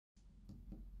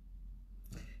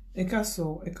Ẹ káàsán,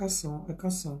 ẹ káàsán, ẹ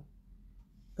káàsán.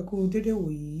 Ẹ kú dédé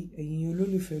wòyí, ẹ̀yin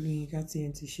olólùfẹ́ Olóyinka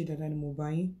TNT, ṣé dáadáa ni mo bá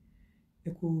yín? Ẹ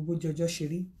kú bójú ọjọ́ ṣe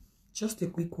rí. Just a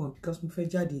quick one because mo fẹ́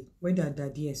jáde, weather dà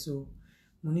díẹ̀ so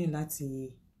mo ní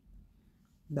láti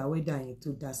gba weather yẹn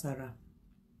tó dá sára.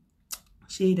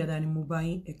 Ṣé dáadáa ni mo bá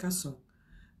yín? Ẹ káàsán.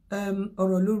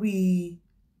 Ọ̀rọ̀ lórí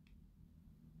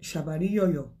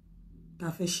shabariyọyọ tá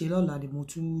fẹ́ ṣe lọ́la ni mo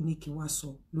tún ní kí wá sọ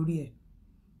lórí ẹ̀.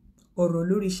 Ọ̀rọ̀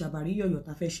lórí shabariyọyọ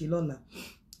tá fẹ́ ṣe lọ́la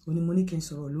ó ní mo ní kí n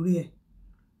sọ̀rọ̀ lórí ẹ̀.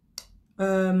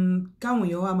 Káwọn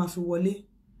èèyàn wá máa fi wọlé,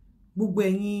 gbogbo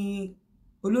ẹ̀yin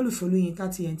olólùfẹ́ Olóyinka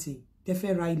TNT tẹ́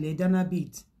fẹ́ ra ilẹ̀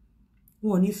Danabit,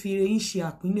 wọn ò ní fi ire yín ṣe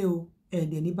àpínlẹ̀ o,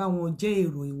 ẹ̀dẹ̀ ní bá wọn jẹ́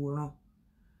èrò ìwòran.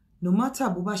 No matter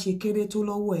bó bá ṣe kéré tó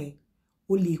lọ́wọ́ ẹ̀,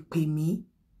 o lè pè mí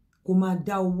kó máa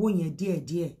dá owó yẹn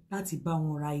díẹ̀díẹ̀ láti bá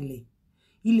wọn ra ilẹ̀.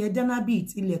 Ilẹ̀ Danabit,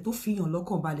 ilẹ̀ tó fìyàn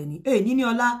lọ́kàn balẹ̀ ni. Níní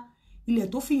ọlá, ilẹ̀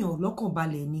tó fìyàn lọ́kàn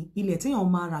balẹ̀ ni, ilẹ̀ téèyàn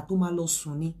máa rà tó máa lọ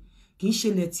sùn ni. Kì í ṣe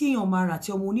ilẹ̀ tí èèyàn máa rà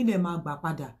tí ọmọ onílẹ̀ máa gbà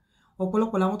padà.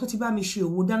 Ọ̀pọ̀lọpọ̀ làwọn tó ti bá mi ṣe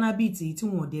òwò Danabit tí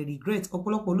wọn ò dẹ̀ regret.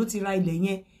 Ọ̀pọ̀lọpọ̀ ló ti ra ilẹ̀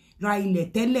yẹn, ra ilẹ̀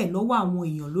tẹ́lẹ̀ lọ́wọ́ àwọn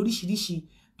èèyàn lóríṣiríṣi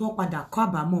tó padà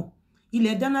kábàámọ̀.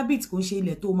 Ilẹ̀ Danabit kò ń ṣe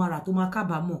ilẹ̀ tó máa rà tó máa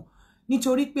kábàámọ̀.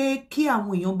 Nítorí pé kí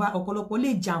àwọn èèyàn bá ọ̀pọ̀lọpọ̀ lè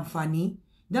jàǹfààní.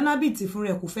 Danabit fún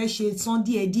rẹ̀ kò fẹ́ ṣe san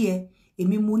díẹ̀díẹ̀.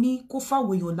 Èmi mo ní kó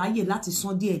fáwọn èèyàn láyè láti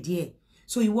san díẹ̀díẹ̀.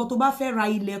 So ìwọ tó bá fẹ́ ra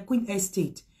ilẹ̀ Queen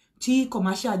Estate tí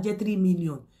commercial jẹ́ 3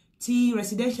 million, tí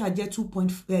residential jẹ́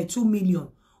 2 million,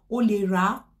 o lè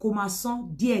rà kó máa san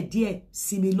díẹ̀díẹ̀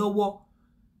sí mi lọ́wọ́.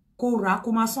 Kó rà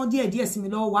kó máa san díẹ̀díẹ̀ sí mi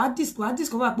lọ́wọ́. Wàá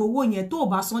discover pé owó yẹn tó o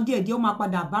bá san díẹ̀díẹ̀ ó máa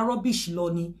padà bá rubbish lọ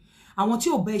ni. Àwọn tí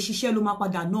ò bẹ́ ṣiṣẹ́ ló máa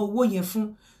padà ná owó yẹn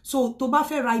fún. So tó bá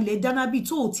fẹ́ ra ilẹ̀ Danabit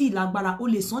tó ò tí ì lágbára, o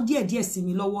lè san díẹ̀díẹ̀ sí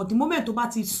mi lọ́wọ́. The moment tó bá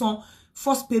ti san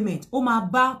first payment, ó máa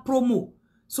bá promo.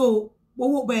 So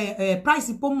owó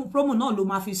price promo náà ló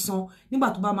máa fi san nígbà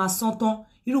tó bá máa san tán.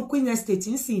 Irú Queen Estate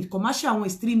ń sìn, commercial one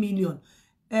is 3 million.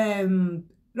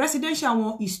 Residential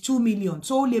one is 2 million.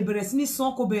 So ó lè bẹ̀rẹ̀ sí ní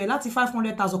san, kó bẹ̀rẹ̀ láti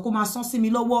 500,000 kó máa san sí mi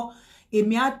lọ́wọ́.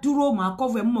 Èmi á dúró máa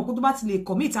cover ẹ̀, mo mọ̀ pé tó bá ti lè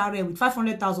commit ara ẹ̀ with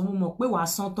 500,000 mo mọ̀ pé wàá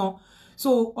san tán.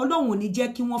 So Ọlọ́run ò ní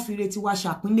jẹ́ kí wọ́n fi retí wa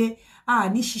ṣàpínlẹ̀. A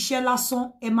ní ṣiṣẹ́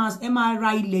lásán, ẹ máa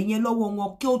ra ilẹ̀ yẹn lọ́wọ́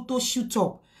wọn kí ó tó shoot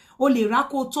up. O lè rà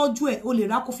kó tọ́jú ẹ̀, o lè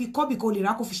rà kó fi kọ́bì, kó lè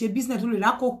rà kó fi ṣe business, o lè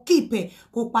rà kó keep ẹ̀,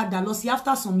 kó padà lọ sí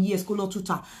after some years kó lọ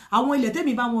tuta. Àwọn ilẹ̀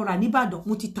tẹ́mi bá wọn rà ní Ìbàdàn,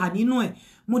 mo ti tà nínú ẹ̀.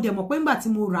 Mo dẹ̀ mọ̀ pé nígbà tí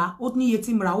mo rà, ó níye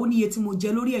tí mo rà, ó níye tí mo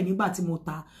jẹ lórí ẹ̀ nígbà tí mo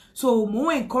tà. So mo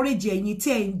ń encourage ẹ̀yin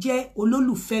tí ẹ ń jẹ́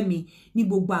olólùfẹ́ mi ní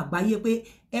gbogbo àgbáyé pé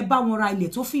ẹ bá wọn ra ilẹ̀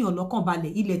tó fìyàn lọ́kàn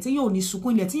balẹ̀, ilẹ̀ tí yóò ní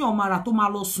sunkún, ilẹ̀ tí yóò máa rà tó máa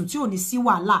lọ sùn, tí ò ní sí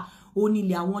wàhálà. Ó ní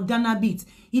ilẹ̀ àwọn Danabit,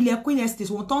 ilẹ̀ Queen Estate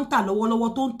wọn tó ń tà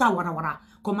lọ́wọ́lọ́wọ́ tó ń tà wàràwàrà.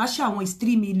 Commercial one is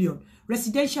 3 million.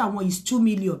 Residential one is 2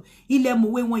 million. Ilẹ̀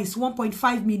mọ̀wé one is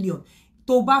 1.5 million.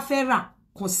 Tó bá fẹ́ rà,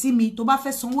 kàn sí mi. Tó bá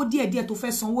fẹ́ sanwó díẹ̀díẹ̀, tó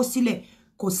fẹ́ sanwó sílẹ̀,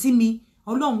 kàn sí mi.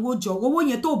 Ọlọ́run ó jọ. Owó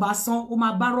yẹn tó bá san, ó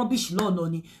máa bá rubbish lọ́nà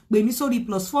ni. Pè mí sórí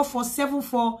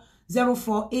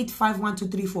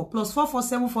 +447404851234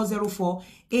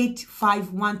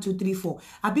 +447404851234.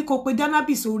 Àbí kó pe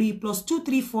Danabit sórí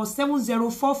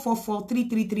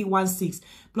 +2347044333316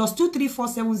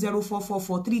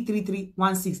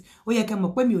 +2347044333316. Ó yẹ kẹ́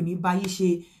mọ̀ pé mi ò ní bá yín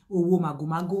ṣe owó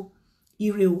màgòmágó.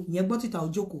 Ire o, ìyẹn gbọ́ títà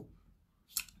òjòkó.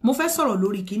 Mo fẹ́ sọ̀rọ̀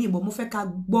lórí kíní, but mo fẹ́ ká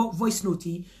gbọ́ voice note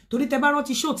yìí torí tẹ́ bá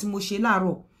rántí show tí mo ṣe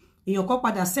láàárọ̀, èèyàn kan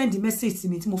padà send message sí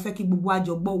mi tí mo fẹ́ kí gbogbo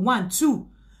àjọ gbọ́. 1 2.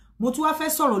 Mo tún wá fẹ́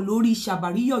sọ̀rọ̀ lórí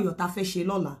shabariyọyọ tá fẹ́ ṣe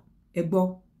lọ́la. Ẹ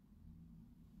gbọ́.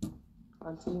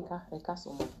 Aunty Yinka, ẹ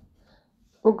káàsán mọ́.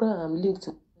 Program link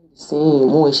to sin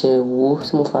mo ẹ̀ṣẹ̀ wo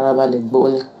tí mo farabalẹ̀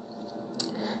gbọ́ ni.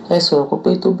 Ẹ sọ̀rọ̀ kan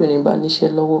pé tóbìnrin bá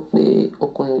níṣẹ́ lọ́wọ́ pé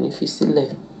ọkùnrin ò ní fi sílẹ̀.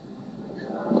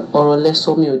 Ọ̀rọ̀ lẹ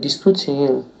sọ, mi ò dispute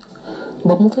yín.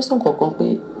 But mo fẹ́ sọ nǹkan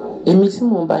pé èmi tí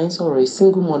mo bá yín sọ̀rọ̀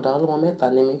single mother ọlọ́mọ mẹ́ta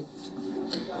ni mí.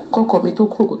 Kọ́kọ́ mi tó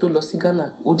kúrò kó tó lọ sí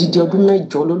Ghana, odidi ọdún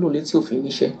 9 ló lò létí òfin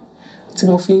níṣẹ́. Tí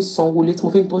mo fi ń sanwó lé, tí mo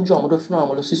fi ń tọ́jú àwọn ọmọdé fún àwọn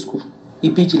ọmọ lọ sí school.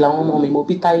 Ìbejì làwọn ọmọ mi, mo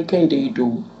bí Táyé Kẹ́hìndé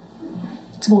Ìdòwú.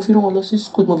 Tí mo fi rán wọn lọ sí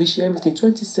school, mo fi ṣe everything.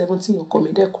 2017 ọkọ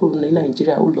mi dẹ̀ kúrò ní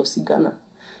Nàìjíríà, ó lọ sí Ghana.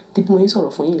 Tí mo yín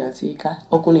sọ̀rọ̀ fún yín àti Yinka,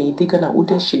 ọkùnrin yìí dé Ghana, ó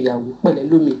dẹ̀ ṣe ìyàwó pẹ̀lẹ́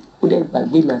lómi, ó dẹ̀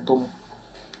gbàgbé mi àtọmọ.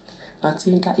 Àti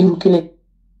Yinka, irú kí ni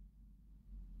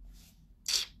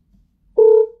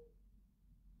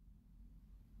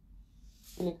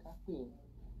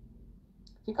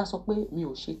Yinka sọ pé mi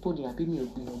ò ṣe tó ni àbí mi ò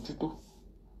gbìyànjú tó.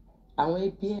 Àwọn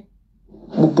ẹbí ẹ̀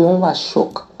gbogbo wọn wà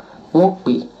shock. Wọ́n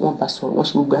pè, wọ́n bá sọ̀rọ̀, wọ́n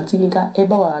ṣe gbogbo. Àti Yinka, ẹ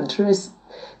bá wa address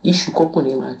issue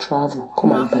kọkùnrin máa travel kó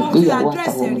máa gbàgbé ìyàwó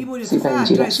àtàwọn ọmọ sí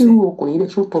Nàìjíríà. Ṣé irú ọkùnrin ilé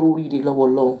ṣó tọrọ oríire lọ́wọ́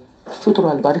Ọlọ́run? Ṣó tọrọ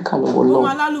àlùbáríkà lọ́wọ́ Ọlọ́run?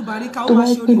 Tó bá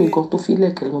pè mí kan tó fi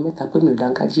lẹ́kẹ̀ẹ́ lọ́mọ mẹ́ta pé mi ò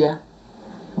dángájíá,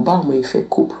 bá àwọn ìfẹ́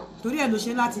cope. torí ẹ̀ ló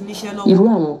ṣe láti níṣẹ́ lọ́wọ́. Irú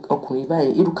àwọn ọkùnrin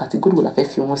báyìí irú kàtígórì wo la fẹ́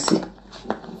fi wọ́n sí?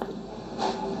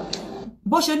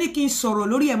 Bó ṣe ní kí n sọ̀rọ̀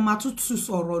lórí ẹ̀ máa tútù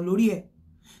sọ̀rọ̀ lórí ẹ̀.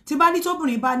 Tí bá ní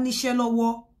tóbìnrin bá níṣẹ́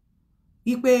lọ́wọ́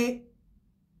wípé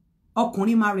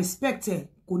ọkùnrin máa respect ẹ̀,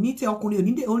 kò ní tẹ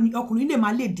ọkùnrin lè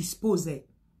máa lè dispose ẹ̀.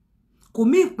 Kò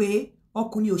mí pé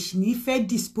ọkùnrin ò sì ní fẹ́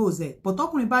dispose ẹ̀, but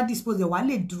ọkùnrin bá dispose ẹ̀ wá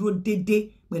lè dúró dédé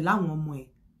pẹ̀lú àwọn ọmọ ẹ̀.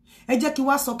 Ẹ jẹ́ kí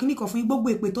wá sọ kíní kan fún yín, gbogbo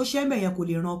èpè tó ṣẹ́ mẹ́ yẹn kò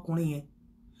lè ran ọkùnrin yẹn.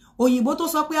 Òyìnbó tó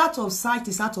sọ pé out of sight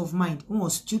is out of mind, wọ́n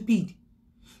stupid.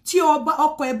 Tí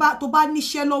ọkọ ẹ bá tó bá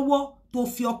níṣẹ́ lọ́wọ́ tó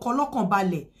fi ọkọ lọ́kàn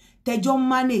balẹ̀ tẹjọ́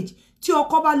manage, tí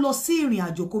ọkọ bá lọ sí ìrìn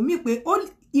àjò kò mí pé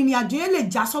ìrìn àjò yẹn lè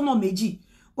já sọ́nà méjì.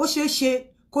 Ó ṣeé ṣe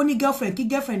kó ní girlfriend kí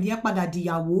girlfriend yẹn padà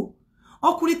dìyàwó.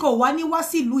 Ọkùnrin kan wá ní wá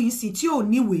sí ìlú yìí sí tí ò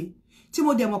níwèé, tí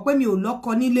mo dẹ̀ mọ̀ pé mi ò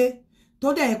lọ́kọ nílé,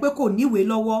 tó dẹ̀ yẹ pé kò níwèé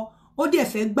lọ́wọ́, ó dẹ̀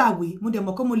fẹ́ gbàwé, mo dẹ̀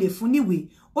mọ̀ pé mo lè fún níwèé,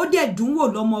 ó dẹ̀ dùnwò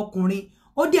lọ́mọ ọkùnrin,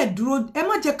 ó dẹ̀ dúró. Ẹ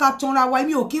má jẹ́ ká tanra wa,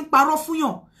 mi ò kí ń parọ́ fún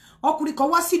yàn. Ọkùnrin kan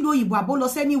wá sílùú òyìnbó àbó lọ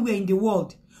anywhere in the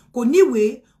world, kò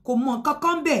níwèé, kò mọ̀ nǹkan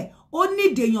kan bẹ́ẹ̀, ó ní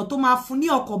èèyàn tó máa fún ní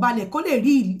ọkọ̀ balẹ̀ kó lè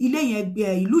rí ilé yẹn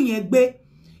ìlú yẹn gbé.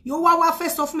 Yóò wá fẹ́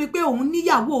sọ fún mi pé òun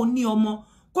níyàwó, òun ní ọmọ,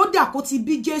 kódà kó ti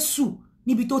bí Jésù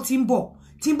níbi tó ti ń bọ̀.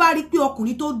 Tí n bá rí pé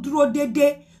ọkùnrin tó dúró dédé,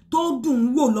 tó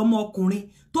dùn wò lọ́mọ ọkùnrin,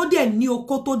 tó dẹ̀ ní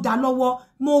oko tó dá lọ́wọ́,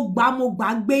 mo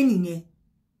gbà gbé nìyẹn.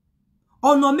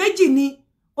 Ọ̀nà méjì ni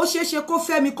ó ṣeé ṣe kó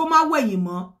fẹ́ mi kó má wẹ̀yìn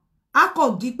mọ́. A kò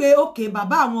di pé okay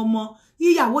bàbá àwọn ọmọ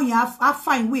ìyàwó yẹn á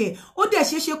fine way ẹ̀. Ó dẹ̀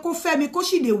ṣeé ṣe kó fẹ́ mi kó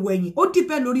sì lè wẹ̀yìn. Ó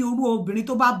depend lórí irú obìnrin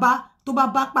tó bá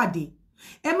bá pàdé.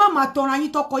 Ẹ má máa tanra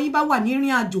yín tọkọ yín bá wà ní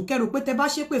ìrìn àjò kẹ́ rò pé tẹ́ bá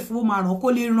ṣépè fún ó máa ràn kó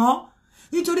lè ràn.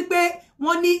 Nítorí pé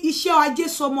wọ́n ní iṣẹ́ ajé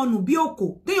sọmọnù bí òkò.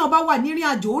 Téèyàn bá wà ní ìrìn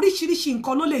àjò oríṣiríṣi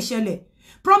nǹkan ló lè ṣẹlẹ̀.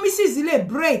 Promises lè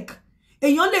break.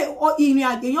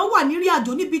 Èèyàn wà ní ìrìn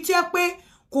àjò níbi tí ẹ pé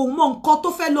kò mọ nǹkan tó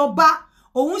fẹ́ lọ bá.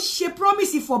 Òun ṣe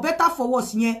promise for better for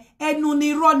worse yẹn, ẹnu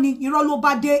ni irọ́ ló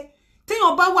bá dé.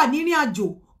 Téèyàn bá wà ní ìrìn àjò,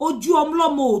 ojú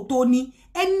ọmọlọ́mọ òtó ni,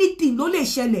 anything ló lè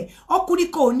ṣẹlẹ̀.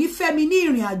 Ọkùnrin kan ò ní fẹ́ mi ní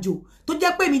ìrìn àjò tó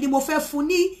jẹ́ pé èmi ni mo fẹ́ fún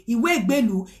ní ìwé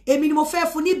ìgbélú, èmi ni mo fẹ́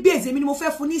fún ní base, èmi ni mo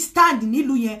fẹ́ fún ní stand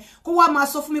nílùú yẹn, kó wá máa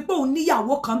sọ fún mi pé òun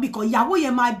níyàwó kan bí kan, ìyàwó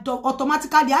yẹn máa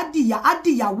automatically á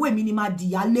dìyàwó, èmi ni máa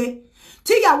dìyálé.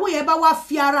 Tí ìyàwó yẹn bá wá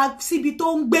fi ara síbi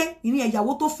tó ń gbé, ìrìn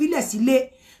ìyàwó tó filẹ̀ sílé,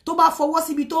 tó bá fọwọ́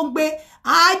síbi tó ń gbé,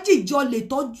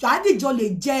 àdìjọ lè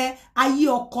jẹ ayé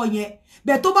ọkọ yẹn.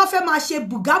 Bẹ́ẹ̀ tó bá fẹ́ máa ṣe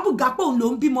bùgábùgá pé òun ló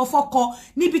ń bímọ fọ́kọ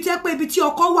níbi tí pé ibi tí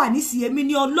ọkọ wà nísìnyí, èmi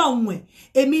ni Ọlọ́run ẹ̀,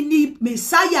 èmi ni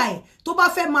mẹsáyà ẹ̀. Tó bá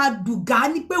fẹ́ máa dùgá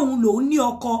ní pé òun ló ní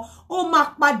ọkọ, ó máa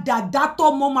padà dá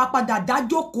tọ́mọ, máa padà dá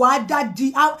jókòó,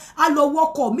 á lọ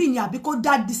wọ́kọ̀ mí ni àbí kó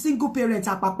dá di single parent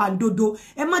àpàpàǹdodo.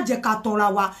 Ẹ má jẹ́ ká tanra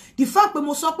wa. The fact pé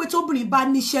mo sọ pé tóbìnrin bá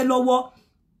níṣẹ́ lọ́wọ́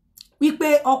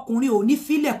wípé ọkùnrin ò ní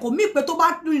filẹ̀, kò mí pé tó bá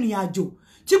rìnrìn àjò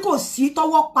tí kò sí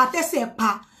tọwọ́ pa tẹ́sẹ̀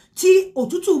pa, tí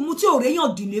òtútù mú tí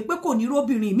òréyàn dìlé pé kò ní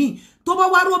róbìnrin mi, tó bá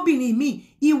wá róbìnrin mi,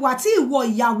 ìwà tí ìwọ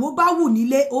ìyàwó bá wù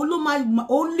nílé,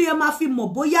 òun lè máa fi mọ̀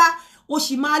bóyá o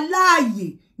sì máa láàyè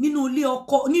nínú ilé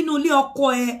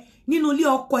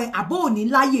ọkọ ẹ àbó òní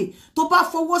láàyè. Tó bá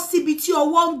fọwọ́ síbi tí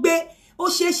ọwọ́ ń gbé, ó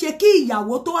ṣeé ṣe kí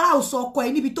ìyàwó tó house ọkọ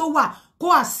ẹ níbi tó wà kó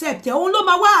accept ẹ, òun ló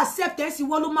máa wá accept ẹ, sí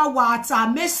wọ́n ló máa wà àtà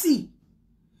mẹ́sì.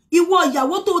 Ìwọ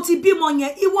ìyàwó tó ti bímọ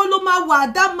yẹn, ìwọ ló máa wà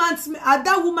at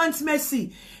that woman's mercy,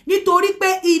 nítorí pé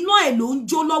iná ẹ̀ ló ń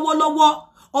jó lọ́wọ́lọ́wọ́,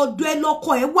 ọ̀dọ̀ ẹ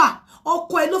lọ́kọ ẹ wà,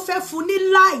 ọkọ ẹ ló fẹ́ fún ní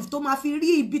life tó máa fi rí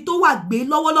ibi tó wà gbé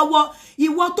lọ́wọ́lọ́wọ́.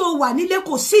 Ìwọ tó wà nílé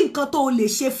kò sí nǹkan tó lè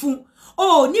ṣe fún.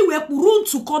 O níwèé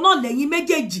pùrúǹtù kan náà lẹ́yìn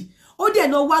méjèèjì. Ó dẹ̀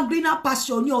lọ wá greener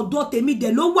pasture ní ọ̀dọ̀ tèmi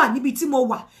dẹ̀ ló wà níbi tí mo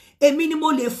wà. Èmi ni mo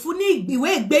lè fún ní ìwé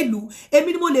ìgbélú,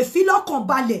 èmi ni mo lè fi lọ́kàn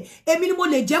balẹ̀, èmi ni mo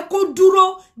lè jẹ́ kó dúró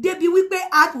débi wípé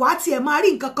wà tí ẹ máa rí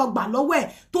nǹkan kan gbà lọ́wọ́ ẹ̀.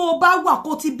 Tó bá wà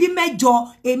kó ti bí mẹ́jọ,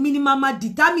 èmi ni máa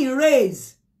determine raise.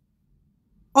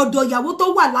 Ọ̀dọ̀ ìyàwó tó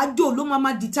wà lájò ló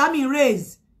máa determine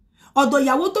raise. Ọ̀dọ̀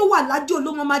ìyàwó tó wà lájò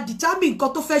ló máa determine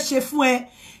nǹkan tó fẹ́ ṣe fún ẹ.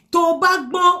 Tó bá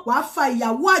gbọ́n, wàá fa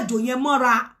ìyàwó àjò yẹn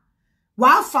mọ́ra,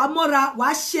 wàá fà mọ́ra,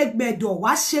 wàá ṣe gbẹ̀dọ̀,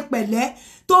 wàá ṣe pẹ̀lẹ́.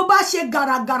 Tó bá ṣe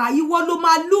gàràgàrà, ìwọ ló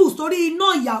máa lose torí iná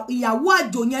ìyàwó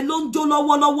àjò yẹn ló ń jó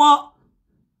lọ́wọ́lọ́wọ́.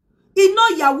 Iná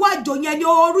ìyàwó àjò yẹn ni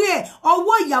orí ẹ̀,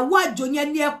 ọwọ́ ìyàwó àjò yẹn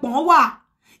ni ẹpọ̀n wà,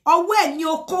 ọwọ́ ẹ̀ ni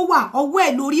okó wà, ọwọ́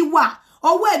ẹ̀ lórí wà,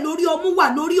 ọwọ́ ẹ̀ lórí ọmú wà,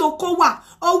 lórí okó wà,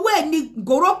 ọwọ́ ẹ̀ ni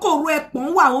gòrókòrò ẹpọ̀n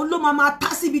wà, òun ló máa tá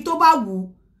síbi tó bá wù.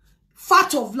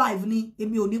 Fact of life ni,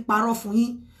 èmi ò ní parọ́ fún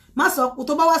yín. Má sọ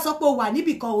tó bá wá sọ pé ó wà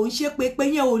níbì kan ò ń ṣe pé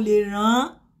yẹn ò lè ràn.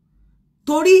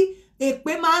 Torí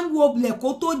èpè máa ń wo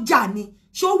lẹ̀kọ́ tó jà ni.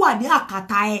 Ṣé ó wà ní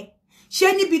àkàtà ẹ? Ṣé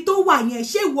níbi tó wà yẹn,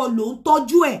 ṣé ìwọ ló ń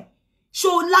tọ́jú ẹ̀? Ṣé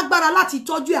o lágbára láti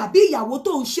tọ́jú ẹ̀ àbí ìyàwó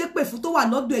tó ń ṣépè fún tó wà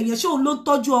lọ́dọ̀ ẹ̀ yẹn, ṣé òun ló ń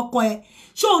tọ́jú ọkọ ẹ̀?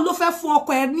 Ṣé òun ló fẹ́ fún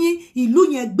ọkọ ẹ̀ ní ìlú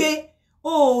yẹn gbé?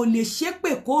 o lè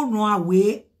ṣépè kó ràn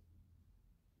away.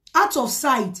 Out of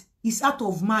sight is out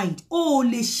of mind. O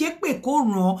lè ṣépè kó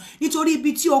ràn nítorí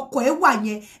ibi tí ọkọ ẹ wà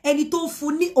yẹn ẹni tó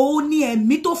fún ní òun ní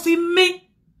ẹ̀mí tó fi mí.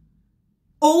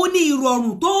 Òun ní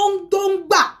ìrọ̀rùn tó ń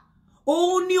gbà.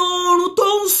 Òun ní oorun tó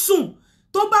ń sùn.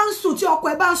 Tó bá ń sùn tí ọkọ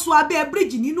ẹ bá ń sùn abẹ́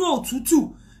bridge nínú òtútù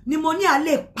ni mo ní a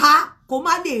lè pa kó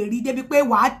má lè rí débi pé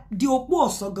wàá di opó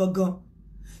ọ̀sán gangan.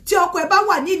 Tí ọkọ ẹ bá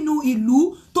wà nínú ìlú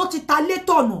tó ti ta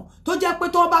létọ̀nà tó jẹ́ pé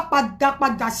tó bá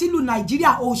padà sílùú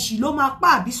Nàìjíríà òṣì ló máa pa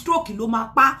àbí stroke ló máa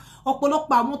pa.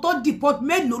 Ọ̀pọ̀lọpọ̀ àwọn tó deport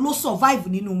mélòó ló survive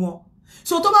nínú wọn.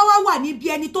 So tó bá wà níbi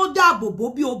ẹni tó dáàbò bò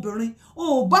bí obìnrin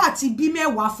o bá àti bí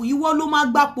mẹ́wàá fún ìwọ ló máa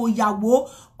gbapò ìyàwó.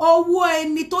 Ọwọ́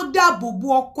ẹni tó dáàbò bò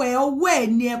ọkọ ẹ ọwọ́ ẹ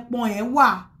ni ẹpọ̀n ẹ wà.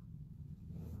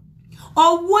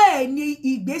 Ọwọ́ ẹ ni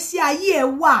ìgbésí ayé ẹ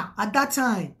wà at that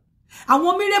time.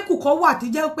 Àwọn miracle kan wà tó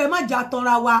jẹ́ pé má jà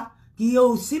tanra wa kì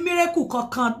ó sí miracle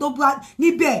kankan tó bá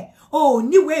níbẹ̀ o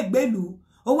níwèé ìgbélú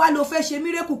o wá lọ fẹ́ ṣe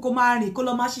miracle kó máa rìn kó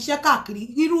lọ máa ṣiṣẹ́ káàkiri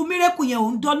irú miracle yẹn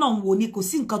òun dọ́nà wò ni kò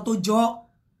sí nǹkan tó jọ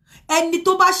ẹni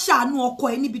tó bá ṣàánú ọkọ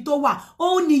ẹ níbi tó wà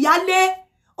òun níyálé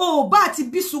o bá ti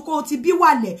bí suko ti bí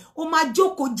wàlẹ̀ o máa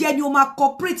jókòó jẹ́ ni o máa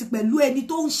cooperate pẹ̀lú ẹni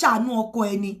tó ń ṣàánú ọkọ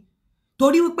ẹni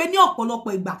torí wípé ní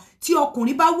ọ̀pọ̀lọpọ̀ ìgbà tí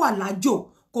ọkùnrin bá wà lájò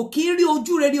kò kí ń rí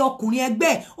ojú rere ọkùnrin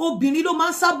ẹgbẹ́ obìnrin ló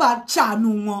máa ń sábà ṣàánú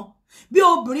wọn bí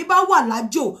obìnrin bá wà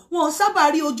lájò wọn sábà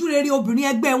rí ojú rere obìnrin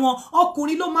ẹgbẹ́ wọn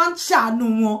ọkùnrin ló máa ń ṣàánú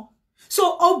wọn so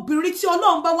obìnrin tí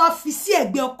Ọlọ́run bá wá fi sí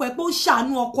ẹ̀gbẹ́ ọkọ ẹ pé ó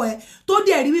ṣàánú ọkọ ẹ tó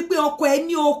dẹ̀ rí wípé ọkọ ẹ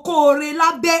ní okó ore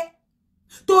lábẹ́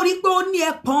torí pé ó ní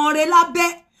ẹpọ̀n re lábẹ́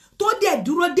tó dẹ̀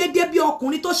dúró déédéé bí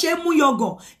ọkùnrin tó ṣe mú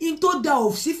yọgàn in tó da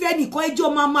òfìfẹ́ nìkan ẹjọ́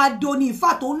máa do ní ìfà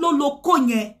tó ń lólokó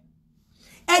yẹn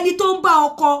ẹni tó ń bá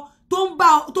ọkọ tó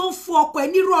ń fún ọkọ ẹ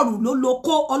nírọ̀rùn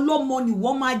lólokó ọlọ́mọ ni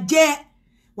wọ́n máa jẹ́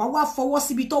wà wá fọwọ́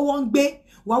síbi tó wọ́n ń gbé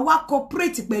wà wá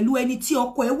cooperate pẹ̀lú ẹni tí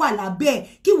ọkọ ẹ wà lábẹ́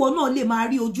kí wọ́n náà lè máa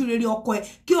rí ojú rere ọkọ ẹ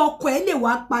kí ọkọ ẹ lè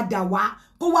wá padà wá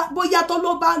kó wá bóyá tó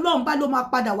ló bá lọ́n bá ló máa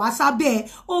padà wá sábẹ́ ẹ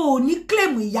o ò ní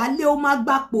claim ìyálé ó máa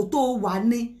gbapò tó wà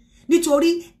ní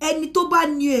nítorí ẹni tó bá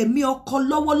ní ẹ̀mí ọkọ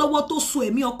lọ́wọ́lọ́wọ́ tó so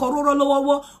ẹ̀mí ọkọ róró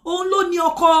lọ́wọ́wọ́ òun ló ní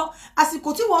ọkọ àsìkò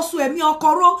tí wọ́n so ẹ̀mí ọkọ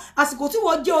ró àsìkò tí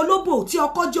wọ́n jẹ́ olóbò tí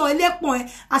ọkọ jọ ẹlẹ́pọ̀n ẹ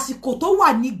àsìkò tó wà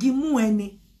ní gimú ẹni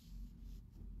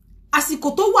àsìkò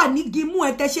tó wà ní gimú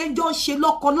ẹ tẹ́ṣẹ́ ń jọ ń ṣe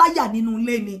lọ́kọ láyà nínú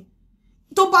ilé ni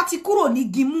tó bá ti kúrò ní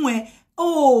gimú ẹ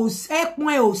ẹpọ̀n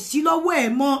ẹ ò sí lọ́wọ́ ẹ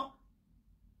mọ́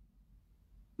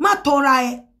má tọra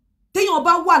ẹ téèyàn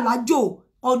bá wà lájò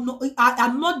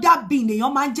another being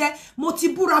èèyàn máa ń jẹ́ mo ti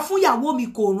búra fún ìyàwó mi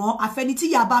kò ràn àfẹni tí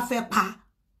ìyá bá fẹ́ pa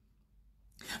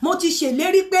mo ti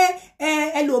ṣèlérí pé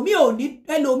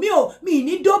ẹlòmíì ò mi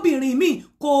ní dóbìnrin mi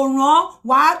kò ràn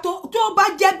wàá tó bá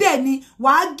jẹ́ bẹ́ẹ̀ ni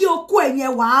wàá gé okó ẹ̀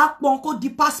yẹn wàá pọn kó di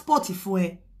passport fún ẹ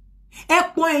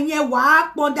ẹpọn ẹ̀ yẹn wàá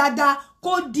pọn dáadáa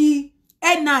kó di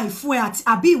NI fún ẹ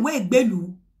àbí ìwé ìgbélú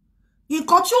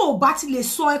nǹkan tí ò bá ti lè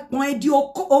sọ ẹpọn ẹ di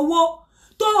owó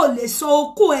tó lè sọ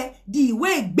okó ẹ di ìwé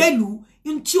ìgbélú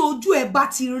tí ojú ẹ bá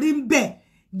ti rí ń bẹ̀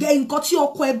gẹ nǹkan tí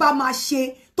ọkọ ẹ bá máa ṣe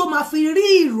tó máa fi rí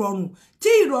ìrọ̀rùn tí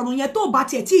ìrọ̀rùn yẹn tó bá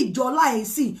tiẹ̀ tí ìjọ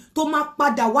láìsí tó máa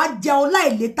padà wá jẹ ọlá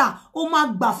ìlétà ó máa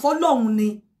gbà fọ́lọ́run ni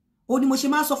ó ní mo ṣe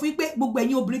máa ń sọ fún yín pé gbogbo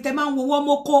ẹ̀yin obìnrin tẹ́ máa ń wọwọ́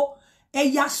mọ́kó ẹ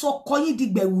ya sọkọ yín di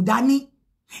gbẹ̀wù dání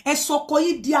ẹ sọkọ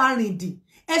yín di arìndì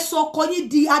ẹ sọkọ yín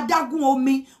di adágún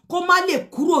omi kó má lè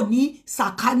kúrò ní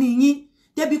sàkání yín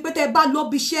débi pé tẹ́ bá lọ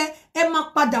bíṣẹ́ ẹ máa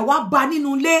padà wá bá nínú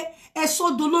ilé ẹ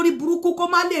sọ́dọ̀ lórí burúkú kó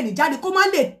má lè rìn jáde kó má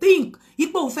lè think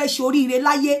ipò òun fẹ́ ṣoríire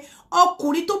láyé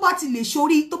ọkùnrin tó bá ti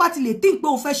lè think pé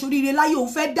òun fẹ́ ṣoríire láyé òun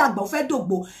fẹ́ dàgbà òun fẹ́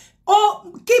dògbò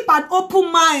keep an open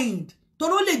mind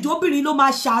toró lè jẹ́ obìnrin ló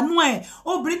máa ṣàánú ẹ̀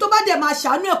obìnrin tó bá dẹ̀ máa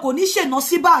ṣàánú ẹ̀ kò ní ṣènà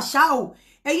sí bá àṣà o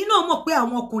ẹ̀yin náà mọ̀ pé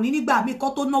àwọn ọkùnrin nígbà míì kọ́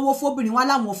tó náwó fóbìnrin wá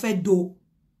láwọn fẹ́ do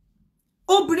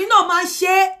obìnrin náà máa ń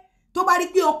ṣe tó bá rí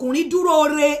pé ọkùnrin dúró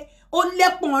re ó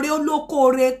lẹ́pọ̀n re ó lóko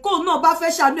re kó náà bá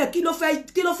fẹ́ ṣàánú ẹ̀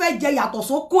kí ló fẹ́ jẹ yàtọ̀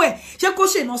sóko ẹ̀ ṣé kó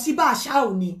ṣènà sí bá àṣà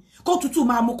ò ní kó tútù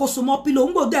máa mú kó so mọ́ pílò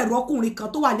ń gbòdò ẹ̀rọ ọkùnrin kan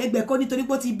tó wà lẹ́gbẹ̀ẹ́ kó nítorí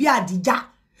pé ó ti bí àdíjà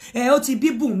ó ti bí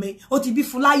bùnmi ó ti bí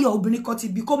fúláyọ̀ obìnrin kan ti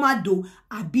bí kó má do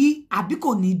àbí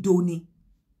kò ní do ni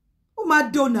ó máa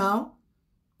do náà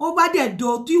ó bá dẹ̀ do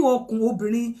tí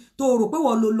obìnrin tó rò pé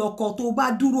wọ́n lo lọ́kọ tó bá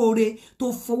dúró re tó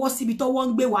fọwọ́ síbi tó wọ́n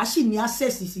ń gbé wàá sì ní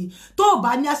access sí tó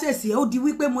bá ní access ẹ̀ ó di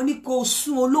wípé mo ní kó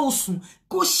sún olóòsùn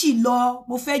kó sì lọ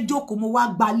mo fẹ́ jókòó mo wá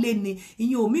gbalé ni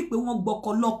ìyẹn ò mí pé wọ́n gbọ́kọ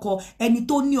lọ́kọ ẹni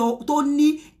tó ní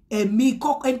ẹ̀mí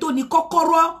ẹni tó ní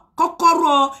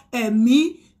kọ́kọ́rọ́ ẹ̀mí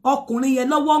ọkùnrin yẹn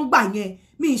lọ́wọ́ ń gbà yẹn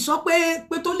mi sọ pé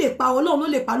tó lè pa Ọlọ́run ló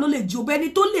lè pa ló lè jí obẹ́ni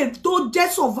tó jẹ́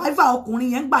survivor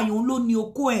ọkùnrin yẹn ń gbà yẹn òun ló ní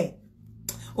okó ẹ̀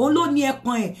òun ló ní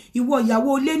ẹpọ̀n ẹ̀ ìwọ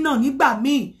ìyàwó ilé náà nígbà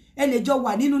míì ẹ lè jọ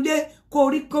wà nínú ilé kò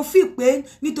rí kò fi pé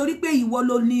nítorí pé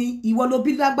ìwọ ló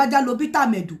bí lágbájá ló bí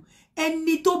tàmẹ̀dù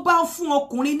ẹni tó bá fún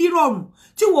ọkùnrin nírọ̀rùn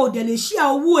tí wo dẹ̀ lè ṣe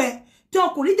owó ẹ tí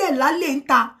ọkùnrin dẹ̀ lálẹ́ ń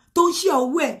ta tó ń ṣe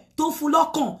owó ẹ tó fún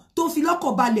lọ́kàn tó fi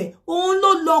lọ́kàn balẹ̀ òun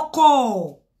ló lọ́kọ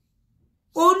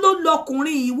òun ló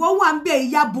lọ́kùnrin ìwọ wà ń bẹ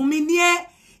ìyá Bùnmi ní ẹ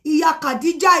ìyá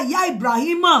Khadija ìyá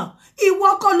Ibrahima ìwọ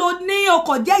kọ́ ló ní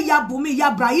ọkọ jẹ́ ìyá Bùnmi ìyá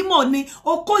Ibrahima ni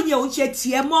okó yẹn ò ṣe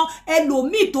tiẹ̀ mọ́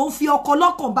ẹlòmíì tó ń fi ọkọ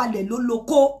lọ́kàn balẹ̀ ló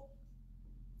lóko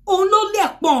òun ló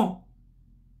lẹ̀pọ̀n.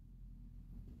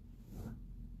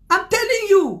 I'm telling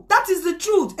you, that is the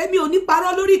truth. Èmi ò ní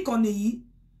parọ́ lórí ìkànnì yìí.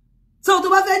 So tó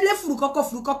bá fẹ́ lé furu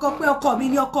kọ́kọ́ pé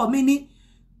ọkọ mi ni.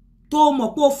 Tó mọ̀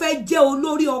pé ó fẹ́ jẹ́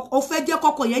olórí, ó fẹ́ jẹ́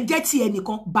kọ́kọ́ yẹn jẹ́ ti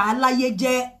ẹnìkan, bá láyé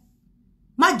jẹ́.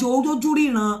 Má jẹ́ ojú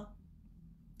ríran.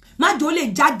 Má jẹ́ ó lè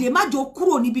jáde, má jẹ́ ó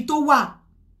kúrò níbi tó wà.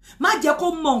 Má jẹ́ kó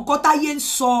mọ nǹkan táyé ń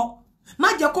sọ. Má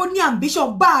jẹ́ kó ní ambition,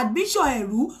 bá ambition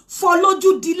ẹ̀rú, fọ́ lójú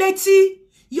di létí.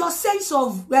 Your sense of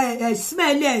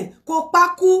smell kó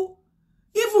pákú.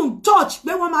 Even touch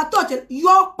pé wọ́n máa touch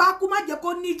yọ pákú má jẹ́ kó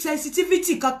ní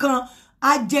sensitivity kankan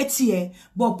á jẹ́ tiẹ̀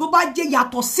but bó bá jẹ́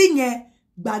yàtọ̀ sí yẹn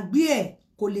gbàgbé ẹ̀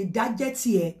kò lè dá jẹ́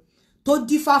tiẹ̀ tó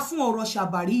dífá fún ọ̀rọ̀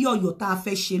ṣàbàríyọ̀yọ̀ tá a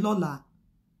fẹ́ ṣe lọ́la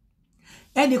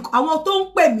àwọn tó ń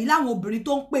pè mí láwọn obìnrin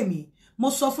tó ń pè mí mo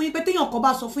sọ fún yín pé téèyàn kan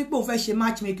bá sọ fún yín pé ó fẹ́ ṣe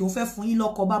matchmaking ó fẹ́ fún yín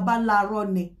lọ́kọ bàbá láàárọ̀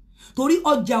ni torí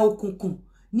ọjà òkùnkùn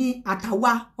ní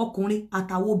àtàwa ọkùnrin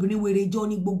àtàwa obìnrin wèrè jọ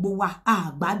ní gbogbo wa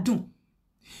àgbádùn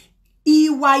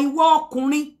ìwà ìwọ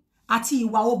ọkùnrin àti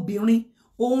ìwà obìnrin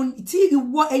ohun tí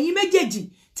ìwọ ẹ̀yin méjèèjì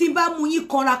tí bá mú yín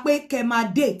kanra pé kẹ́ máa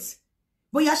date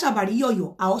bóyá ṣàbàríyọ̀yọ̀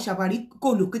àwọn ṣàbàrí kò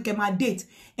lò pé kẹ́ máa date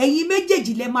ẹ̀yin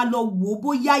méjèèjì lẹ máa lọ wò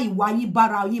bóyá ìwà yín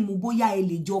bára yín mu bóyá ẹ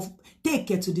lè jọ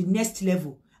take it to the next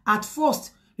level at first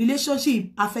relationship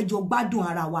afẹ́jọ gbádùn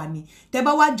ara wa ni tẹ́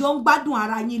bá wá jọ ń gbádùn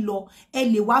ara yín lọ ẹ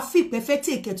lè wá fi pé fẹ́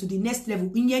take it to the next level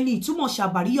ìyẹn ni ìtumọ̀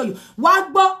ṣàbàríyọ̀yọ̀ wá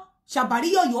gbọ́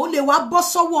ṣàbàríyọ̀yọ̀ ó lè wá bọ́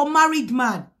sọ́wọ́ married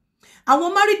man àwọn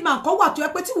married man kan wà tó yẹ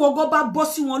pé tí ìwọ gan bá bọ́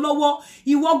sí wọn lọ́wọ́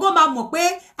ìwọ gan máa mọ̀ pé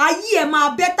ayé ẹ máa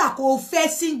bẹ́tà kó o fẹ́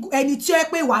sí ẹni tí ó yẹ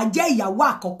pé wàá jẹ́ ìyàwó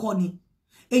àkọ́kọ́ ni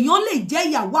èèyàn lè jẹ́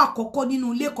ìyàwó àkọ́kọ́ nínú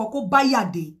ilé kan kó bá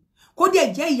yàdé kó dẹ̀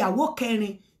jẹ́ ìyàwó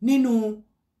kẹrin nínú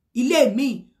ilé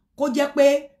míì kó jẹ́ pé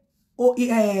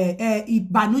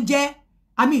ìbànújẹ́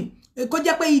kó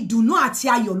jẹ́ pé ìdùnnú àti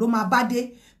ayọ̀ ló máa bá dé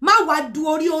má wá du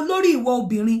orí olórí ìwọ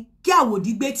obìnrin kí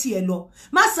àwòdì gbé tiẹ̀ lọ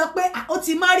má sọ pé ó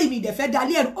ti marry mi dẹ̀ fẹ́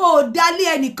dalé ẹ̀rù ó dalé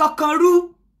ẹnì kankan rú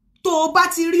tó o bá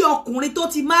ti rí ọkùnrin tó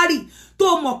ti marry tó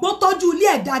o mọ̀ pé ó tọ́jú ilé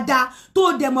ẹ̀ dáadáa tó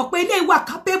o dẹ̀ mọ̀ pé ilé ìwà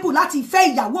capable láti fẹ́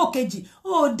ìyàwó kejì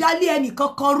ó dalé ẹnì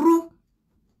kankan rú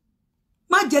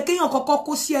má jẹ́ kéèyàn kankan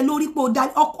kó sí ẹ lórí pé ó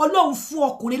dalé Ọlọ́run fún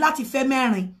ọkùnrin láti fẹ́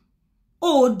mẹ́rin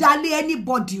ó dalé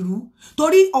anybody rú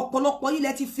torí ọ̀pọ̀lọpọ̀ yín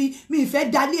lẹ ti fi mi ìfẹ́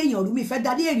dalé èèyàn rú mi ìfẹ́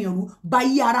dalé èèyàn rú bá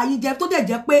yí ara yín jẹ́ tó dẹ̀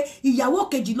jẹ́ pé ìyàwó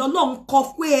kejì lọ́lọ́run kọ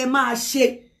pé ẹ máa ṣe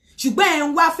ṣùgbọ́n ẹ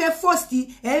ń wá fẹ́ first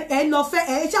ẹ lọ fẹ́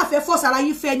ẹ ṣàfẹ́ first ara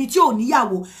yín fẹ́ ẹni tí ò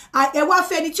níyàwó ẹ wá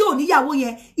fẹ́ ẹni tí ò níyàwó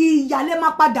yẹn ìyàlẹ́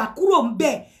máa padà kúrò ń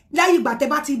bẹ̀ láyé ìgbà tẹ́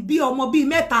bá ti bí ọmọ bíi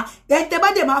mẹ́ta tẹ́ bá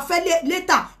dẹ̀ máa fẹ́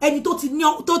létà ẹni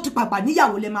tó ti pàpà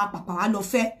níyàwó lẹ máa pàpà wá lọ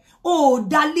fẹ́ ó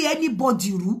dalé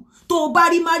anybody rú tó bá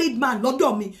rí married man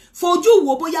lọ́dọ̀ mi fojú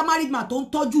wo bóyá married man tó ń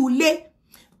tọ́jú ilé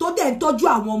tó dẹ̀ ń tọ́jú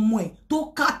àwọn ọmọ ẹ̀ tó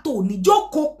kátó ní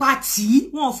jókòó pàtì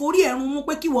wọn forí ẹ̀rùn mú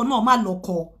pé kíwọ náà má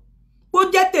lọ́kọ bó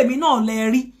jẹ́ tèmi náà lẹ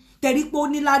rí tẹ̀rí pé ó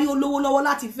ní lárí olówó lọ́wọ́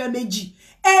láti fẹ́ méjì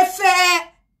ẹ fẹ́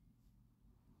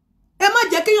ẹ má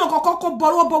jẹ́ kéèyàn kọ́kọ́ kó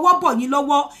bọwọ́ bọ̀ yín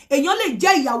lọ́wọ́ èèyàn lè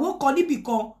jẹ́ ìyàwó kan níbì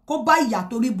kan kó bá ìyà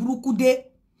torí burúkú dé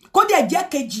kó dẹ̀ jẹ́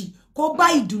kejì kó bá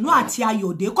ìdùnnú àti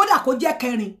ayọ̀ dé kódà kó jẹ́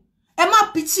kẹrin ẹ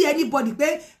má pity anybody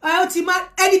pé ó ti má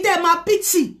ẹni tẹ́ ẹ má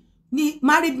pity ni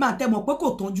married man tẹ́ mọ̀ pé kò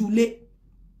tọ́jú ilé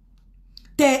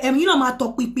tẹ́ ẹ̀yin náà máa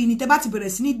tọpinpin ni tẹ́ bá ti bẹ̀rẹ̀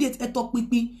sí ní date ẹ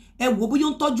tọpinpin ẹ wò bóyá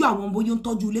ń tọ́jú àwọn bóyá ń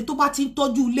tọ́jú ilé tó bá ti ń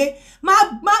tọ́jú ilé má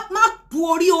bu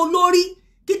orí olórí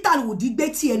kíta òdì gbé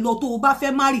tiẹ̀ lọ tó o bá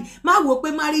fẹ́ marry má wò pé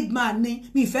married man ni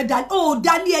mi fẹ́ dá ó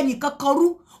dálé ẹnì kankan rú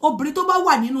obìnrin tó bá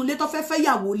wà nínú ilé tó fẹ́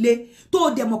yàwó lé tó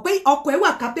dẹ̀ mọ̀ pé ọkọ ẹ̀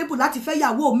wà capable láti fẹ́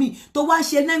yàwó mi tó wá ń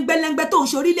ṣe lẹ́ngbẹ́lẹ́ngbẹ́ tó ń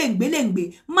ṣe orí lẹ́ngbẹ́lẹ́ngbẹ́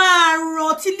máa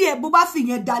ran tílé ẹ̀ bó bá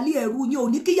fìyẹn dalé ẹ̀rú yẹn ò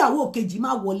ní kíyàwó kejì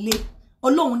má wọlé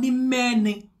Ọlọ́run ní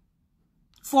mẹ́rin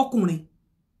fọkùnrin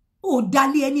ó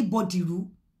dalé anybody rú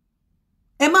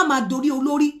ẹ má máa dorí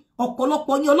olórí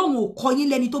ọ̀pọ̀lọpọ̀ ní Ọlọ́run ò kọ yín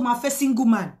lẹ́ni tó máa fẹ́ single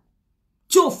man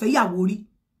tí ò fẹ́ yàwó rí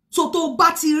so tó bá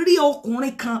ti rí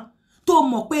ọkùnrin kan tó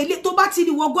mọ̀ pé ilé tó bá ti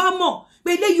rí wọgbọ́n mọ̀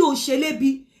pé eléyìí ò ṣe lébi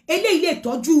eléyìí lè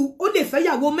tọ́jú ó lè fẹ́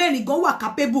yàwó mẹ́rin gan wà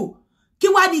capable kí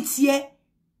wá ní tiẹ̀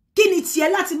kí ni tiẹ̀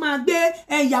láti máa gbé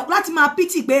láti máa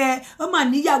pity pé ó mà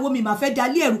níyàwó mi mà fẹ́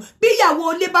dalé ẹ̀rú bí ìyàwó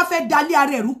ilé bá fẹ́ dalé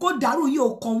ara ẹ̀rú kó dàrú yìí ò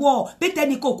kàn wọ́ pé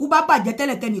tẹnìkan òkú bá bàjẹ́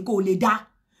tẹ́lẹ̀ tẹnìkan ò lè dá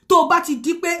tó bá ti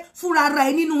di pé fúnra ra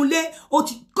ẹ nínú ilé o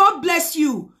ti God bless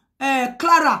you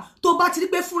Clara tó bá ti di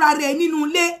pé fúnra ra ẹ nínú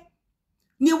ilé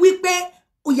ni wípé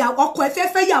ọkọ ẹ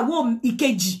fẹ́ yàwó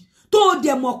ìkejì tó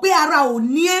dẹ̀ mọ̀ pé ara ò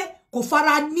ní ẹ kò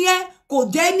fara ní ẹ kò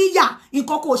jẹ́ níyà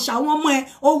nǹkan kò ṣàwọn ọmọ ẹ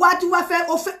o wá tí wá fẹ́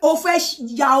o fẹ́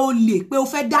ya olè pé o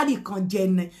fẹ́ dá nìkan jẹ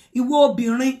nẹ ìwọ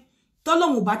obìnrin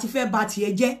tọ́lọ́hun bá ti fẹ́ ba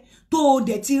tiẹ̀ jẹ́ tó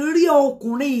dẹ̀ ti rí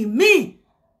ọkùnrin míì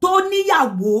tó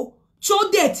níyàwó tó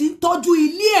dẹ̀ ti ń tọ́jú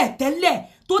ilé ẹ̀ tẹ́lẹ̀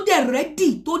tó dẹ̀ ready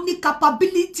tó ní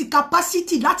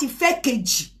capacity láti fẹ́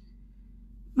kejì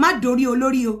má dorí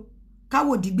olórí o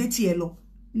káwò dìgbé tiẹ̀ lọ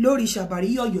lórí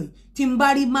ṣàbàríyọ̀yọ̀ tí n bá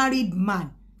rí married man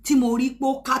tí mo rí pé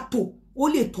ó kátó ó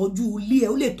lè tọ́jú ilé ẹ̀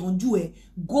ó lè tọ́jú ẹ̀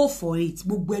go for it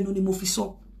gbogbo ẹnu ni mo fi sọ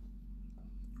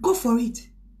go for it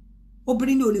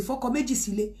obìnrin ni ò lè fọkọ méjì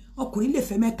sílé ọkùnrin lè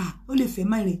fẹ́ mẹ́ta ó lè fẹ́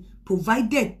mẹ́rin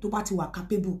provided tó bá ti wà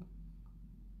capable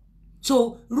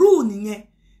so rule nìyẹn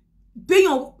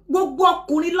béèyàn gbogbo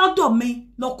ọkùnrin lọ́dọ̀ mi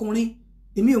lọ́kùnrin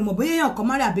èmi ò mọ̀ bóyá èèyàn kan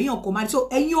mari àbẹ́yàn kò mari so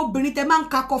ẹ̀yin obìnrin tẹ́ máa ń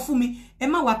kakọ fún mi ẹ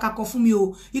má wá kakọ fún mi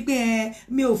o ipe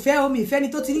mi ò fẹ́ o mi ìfẹ́ ni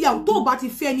tó ti níyàwó tó bá ti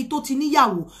fẹ́ ni tó ti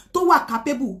níyàwó tó wà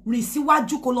capable rìn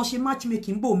síwájú kó lọ ṣe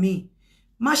matchmaking bò mí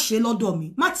má ṣe lọ́dọ̀ mi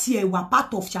má tiẹ̀ wà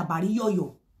part of ṣàbàríyọ̀yọ̀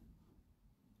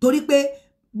torí pé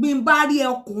bí n bá rí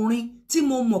ọkùnrin tí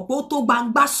mo mọ̀ pé ó tó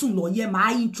gbangba sùn lọ yẹ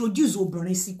máa introduce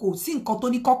obìnrin sí kò sí nǹkan tó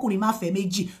ní kọkùnrin má fẹ́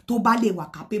méjì tó bá lè wà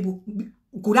capable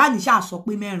Kùránì ṣáà sọ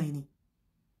pé mẹ́rin ni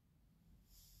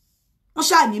wọ́n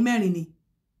ṣáà ní mẹ́rin ni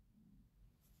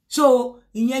so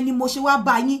ìyẹn ni mo ṣe wá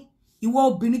bá yín ìwọ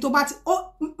obìnrin tó bá ti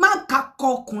má kakọ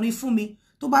ọkùnrin fún mi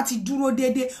tó bá ti dúró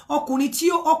déédéé ọkùnrin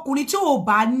tí ò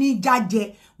bá ní jájẹ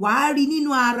wàá rí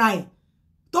nínú ara ẹ̀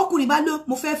tọkùnrin bá ló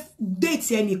mo fẹ́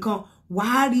date ẹnìkan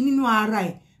wàá rí nínú ara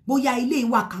ẹ̀ bóyá ilé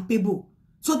ìwà capable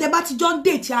so tẹ́ bá ti jọ ń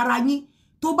date ara yín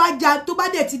tó bá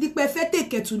dẹ̀ ti di pé fẹ́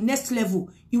take it to next level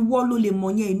ìwọ ló lè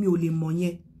mọ̀ yẹn èmi ò lè mọ̀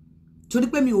yẹn torí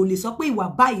pé mi ò lè sọ pé ìwà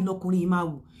báyìí lọkùnrin máa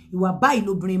wù ìwà báyìí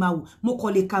lóbìnrin máa wù mo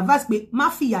kàn lè canvas pé má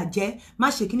fìyà jẹ má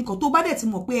ṣe kíní kan tó bá dẹ̀ ti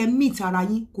mọ̀ pé ẹ meet ara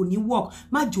yín kò ní work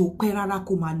má jẹ́ ó pẹ́ rárá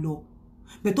kó máa lọ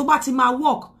bẹ̀ tó bá ti máa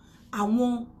work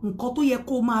àwọn nǹkan tó yẹ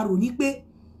kó máa rò ní pé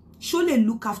ṣó lè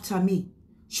look after me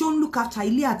ṣó ń look after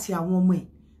ilé àti àwọn ọmọ ẹ̀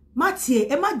má tiẹ̀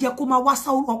ẹ má jẹ́ kó máa wá sá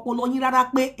ọpọlọ yín rárá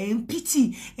pé ẹ̀ ń pity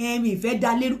mi ìfẹ́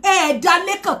dalérú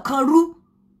dalé kankan rú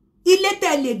ilé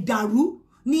tẹ́ lè dàrú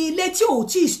ní ilé tí ò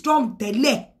tí strong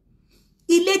tẹ́lẹ̀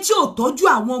ilé tí ò tọ́jú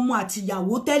àwọn ọmọ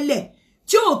àtìyàwó tẹ́lẹ̀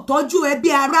tí ò tọ́jú ẹbí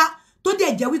ará tó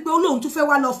dẹ̀ jẹ́ wípé Ọlọ́run tún fẹ́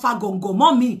wá lọ fa gọ̀ǹgọ̀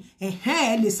mọ́ mi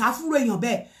ẹ lè sá fúnra èèyàn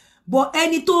bẹ́ẹ̀ bọ̀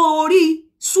ẹni tó rí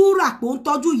súrà pé ó ń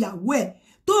tọ́jú ìyàwó ẹ̀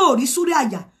tó rí súrà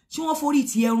àyà ṣé wọ́n forí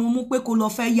ti ẹrun mú pé kó lọ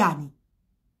fẹ́ yà ni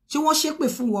ṣé wọ́n ṣépè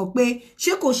fún wọn pé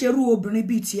ṣé kò ṣe rú obìnrin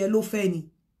bíi tiẹ̀ ló fẹ́ ni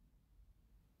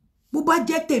bó bá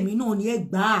jẹ́ tèmi náà ni ẹ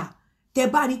gbà á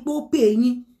tẹ́ bá rí pé ó pè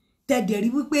yín tẹ́ dẹ̀ rí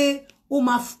wípé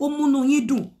ó múnú yín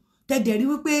dùn tẹ́ dẹ̀ rí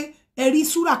wípé ẹ rí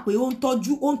súrà pé ó ń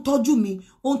tọ́jú mi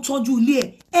ó ń tọ́jú ilé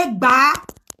ẹ gbà á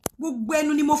gbogbo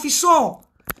ẹnu ni mo fi sọ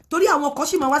torí àwọn kan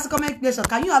sì máa wá sí comment section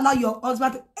can you allow your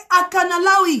husband I can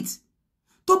allow it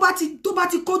tó bá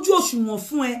ti kójú òṣùwọ̀n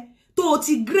fún ẹ tó o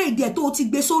ti grade ẹ tó o ti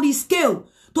gbé sórí scale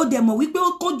tó dẹ̀ mọ̀ wípé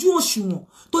ó kójú òṣùwọ̀n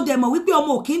tó dẹ̀ mọ̀ wípé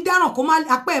ọmọ ò kí ń dáràn kó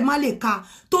apá ẹ̀ má lè ka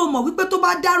tó mọ̀ wípé tó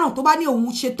bá dáràn tó bá ní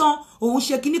òun ṣe tán òun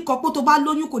ṣe kíní kan pé tó bá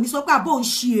lóyún kò ní sọ pé àbọ̀ òun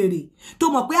ṣe èrè tó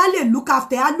mọ̀ pé á lè look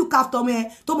after ọmọ ẹ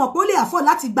tó mọ̀ pé ó lè afford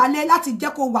láti gbalẹ̀ láti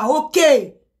jẹ́ kó wà okay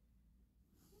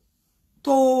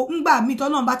tó ńgbà míì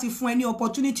tọ́lọ́run bá ti fún ẹ ní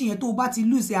opportunity yẹn tó bá ti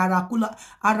lose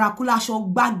àràkúlà aṣọ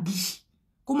gbági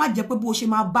kó má jẹ́ pé bó ṣe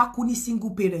máa bá kú ní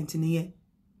single parent nìyẹn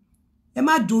ẹ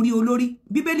má dorí olórí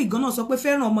bíbélì gan náà sọ pé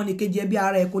fẹ́ràn ọmọnìkejì ẹbí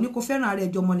ara ẹ kò ní kó fẹ́ràn ara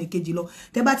ẹ jọ ọmọnìkejì lọ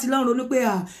tẹ́ bá ti lọ́n ronú pé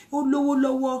ó lówó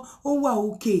lọ́wọ́ ó wà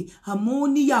òkè àmọ́ ó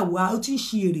níyàwó ó ti ń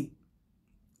ṣe èrè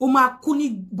ó máa kú ní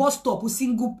bus stop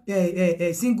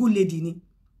single lady ni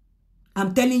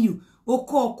I'm telling you ó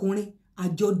kọ́ ọkùnrin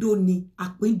àjọdó ni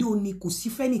àpíndó ni kò sí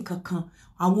fẹ́nì kankan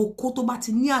àwọn okó tó bá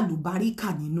ti ní àlùbáríkà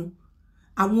nínú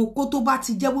àwọn okó tó bá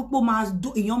ti jẹ́ wípé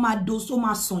èèyàn máa dosó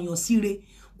máa sọ̀yàn síre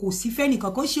kò sí fẹ́nì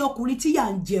kankan ṣe ọkùnrin tí yà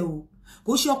ń jẹ o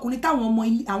kò ṣe ọkùnrin táwọn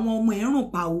ọmọ ẹ̀rùn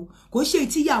pa o kò ṣe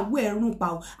tíyàwó ẹ̀rùn pa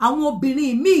o àwọn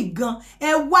obìnrin míì gan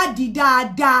ẹ wádìí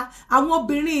dáadáa àwọn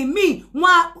obìnrin míì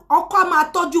wọn ọkọ máa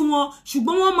tọ́jú wọn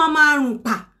ṣùgbọ́n wọ́n máa rùn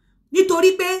pa nítorí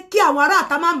pé kí àwọn ará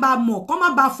àta máa bá mọ̀ kó má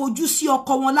bá fojú sí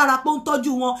ọkọ wọn lára pé ó ń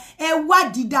tọ́jú wọn ẹ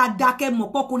wádìí dáadáa kẹ́ mọ̀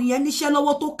pọkùnrin yẹn níṣẹ́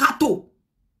lọ́wọ́ tó kátó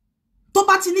tó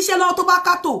bá ti níṣẹ́ lọ́wọ́ tó bá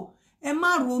kátó ẹ má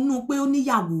ronú pé ó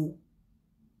níyàwó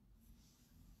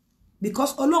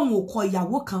because Ọlọ́run ò kọ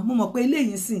ìyàwó kan mo mọ̀ pé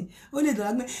eléyìí sìn ó lè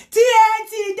dọ̀rọ̀ pé tí ẹ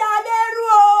ti dá lẹ́rú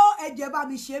o ẹ jẹ́ bá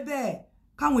mi ṣe bẹ́ẹ̀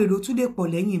káwọn èrò tún lè pọ̀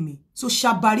lẹ́yìn mi so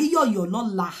ṣàbàríyọ̀yọ̀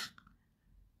lọ́la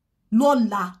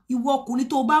lọ́la ìwọ ọkùnrin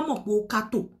tó bá mọ̀ pé ó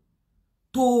kátó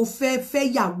tó fẹ́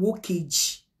yàwó kejì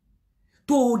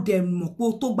tó dẹ̀ mọ̀ pé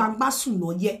tó gbangba sùn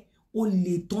lọ́yẹ́ o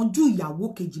lè tọ́jú ìyàwó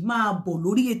kejì máa bọ̀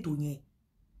lórí ètò yẹn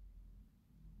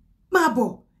máa bọ̀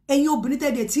ẹ̀yin obìnrin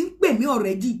tẹ́dẹ̀ tí ń pè mí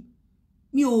already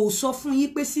mi ò sọ fún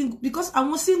yín pé single because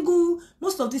àwọn single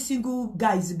most of the single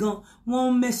guys gan wọ́n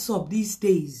mess up these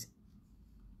days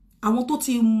àwọn tó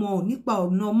ti mọ̀ nípa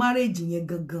ọ̀nà marriage yẹn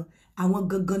gangan àwọn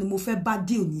gangan ni mo fẹ́ bá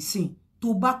deal nísìn tó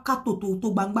bá kátó tó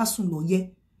gbangba sùn lọ́yẹ́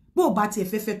bó bá tiẹ̀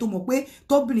fẹ́fẹ́ tó mọ̀ pé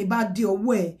tóbìnrin bá dé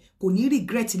ọwọ́ ẹ̀ kò ní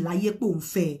regret láyé pé òun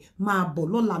fẹ́ máa bọ̀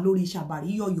lọ́la lórí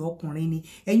ṣàbàríyọ̀yọ̀ ọkùnrin ni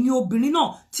ẹ̀yin obìnrin náà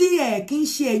tí ẹ̀ kì í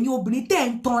ṣe ẹ̀yin obìnrin tẹ́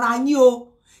ń tanra yín o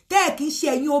tẹ́ kì í ṣe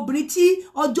ẹ̀yin obìnrin tí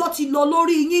ọjọ́ ti lọ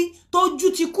lórí yín tójú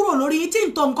ti kúrò lórí yín tí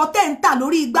ń tọ nǹkan tẹ́ ń tà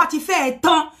lórí igbá ti fẹ́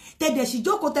tán tẹ́dẹ̀ sì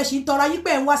jókòó tẹ́ sì ń tanra yín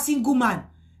pé ẹ̀ ń wá single man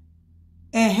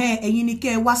ẹ̀yin ni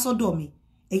kẹ́ ẹ wá sọ́dọ̀ mi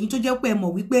ẹ̀yin tó jẹ́ pé ẹ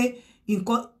mọ̀ wípé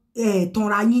nǹkan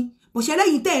tanra yín bó ṣe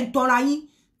lẹ́yìn tẹ́ ń tanra yín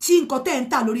tí nǹkan tẹ́ ń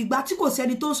tà lórí igbá tí kò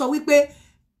sẹ́ni tó ń sọ wípé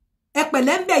ẹ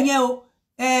pẹ̀lẹ́ ń bẹ̀ yẹn o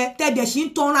tẹ́dẹ̀ sì ń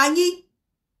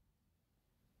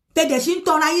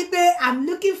tanra yín pé I'm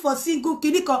looking for single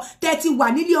kìíní kan tẹ́ ti wà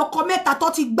nílé ọkọ mẹ́ta tó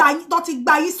ti gba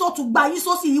yín sọ́tún gba yín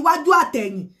sósì iwájú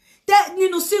àtẹ̀yìn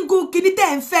nínú single kìíní tẹ́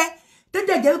ń fẹ́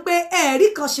tẹ́dẹ̀ jẹ́ wípé ẹ̀rí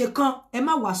kan ṣe kan ẹ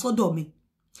má wá sọ́dọ̀ mi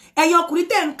ẹ̀yin ọkùnrin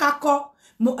tẹ́ ń kakọ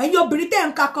ẹ̀yin obìnrin tẹ́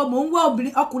ń kakọ mò ń wá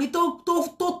ọkùnrin tó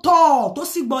tọ́ tó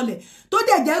sì gbọ́lẹ̀ tó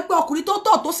dẹ̀ jẹ́ pé ọkùnrin tó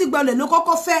tọ́ tó sì gbọ́lẹ̀ ló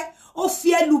kọ́kọ́ fẹ́ ó fi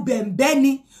ẹnu bẹ̀m̀bẹ́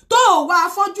ni tó wá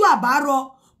afọ́jú àbárọ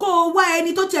kó wá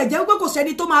ẹni tó tiẹ̀ jẹ́ pé kò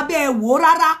sẹ́ni tó máa bẹ́ ẹ wò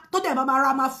rárá tó dẹ̀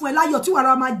máa máa fún ẹ láyọ̀ tí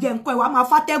wàá máa jẹ nǹkan ẹ̀ wàá máa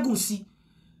fátẹ́gùn sí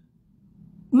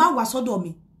má wá sọ́dọ̀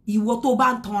mi ìwọ tó bá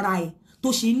ń tanra ẹ̀ tó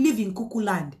ṣe ń live in cuckoo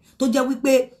land tó jẹ́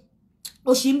wípé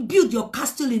o ṣì ń build your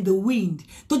castle in the wind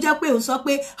tó jẹ́ pé o sọ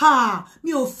pé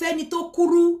mi ò fẹ́ ni tó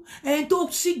kúrú ẹni tó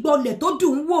sì gbọlẹ̀ tó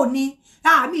dùn wò ni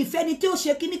mi ìfẹ́ ni tí ó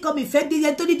ṣe kíní kan mi ìfẹ́ di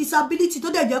ẹni tó ní disability tó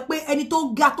dẹ̀ jẹ́ pé ẹni tó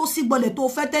ga tó sì gbọlẹ̀ tó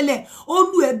fẹ́ tẹ́lẹ̀ ó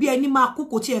lù ẹ́ bí ẹni máa kú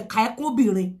kò tiẹ̀ ka ẹkún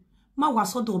obìnrin má wá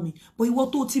sọ́dọ̀ mi bó ìwọ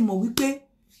tó ti mọ̀ wípé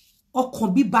ọkàn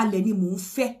bíbalẹ̀ ni mò ń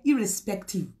fẹ́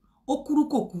irrespective ó kúrú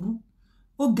kò kúrú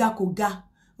ó ga kò ga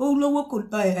ó lówó kò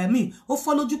ó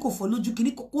fọ́ lójú kò fọ́ lójú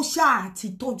kíní kó ṣáà ti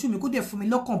tọ́jú mi kó dẹ̀ fún mi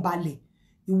lọ́kàn balẹ̀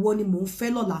ìwọ ni mò ń fẹ́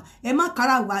lọ́la ẹ má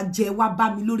kára wa jẹ wá bá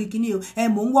mi lórí kíní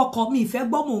mò ń wọkọ mi ìfẹ́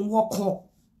gbọ́ mò ń wọkọ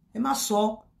ẹ má sọ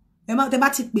tẹ bá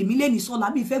ti pè mí lẹ́ni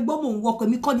sọ́la mi ìfẹ́ gbọ́ mò ń wọkọ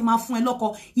mi kọ́ ni máa fún ẹ lọ́kọ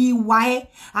ìwà ẹ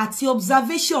àti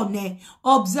observation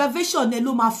ẹ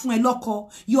ló máa fún ẹ lọ́kọ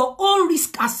your own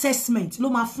risk assessment ló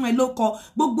máa fún ẹ lọ́kọ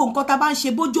gbogbo nǹkan tá bá ń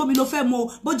ṣe bójú omi ló fẹ́ mu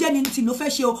o bójẹ́ ni tí ló fẹ́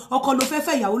ṣe o ọkọ ló fẹ́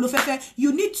fẹ́ ìyàwó ló fẹ́ fẹ́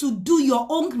you need to do your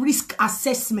own risk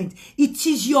assessment it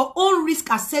is your own risk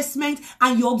assessment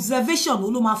and your observation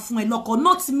ló máa fún ẹ lọ́kọ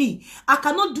not me I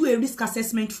cannot do a risk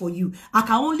assessment for you I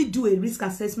can only do a risk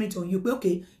assessment on you pé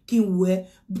okay kí n wò ẹ́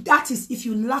that is if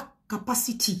you lack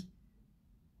capacity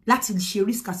láti ṣe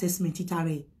risk assessment ìta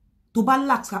rẹ̀ tó bá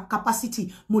lack capacity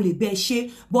mo lè bẹ́ẹ̀ ṣe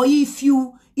but if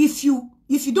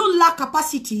you don't lack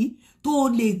capacity to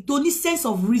ní sense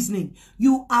of reasoning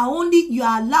you are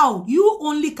allowed you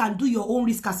only can do your own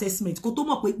risk assessment kó tó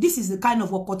mọ̀ pé this is the kind of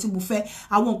ọkọ tí mo fẹ́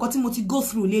àwọn nǹkan tí mo ti go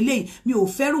through lélẹ́yìí mi ò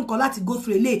fẹ́rù nǹkan láti go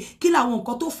through eléyìí kí làwọn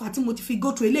nǹkan tó fà tí mo ti fi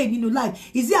go through eléyìí nínú life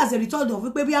is it as a result of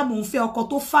wípé bí mo ń fẹ́ ọkọ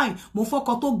tó fine mo ń fẹ́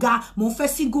ọkọ tó ga mo ń fẹ́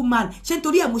single man ṣé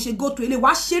nítorí ẹ̀ mo ṣe go through eléyìí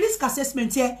wàá ṣe risk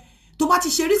assessment yẹ tó bá ti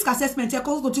ṣe risk assessment yẹ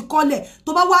kó tó ti kọ́lẹ̀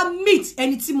tó bá wá meet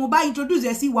ẹni tí mo bá introduce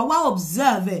ẹ sí wá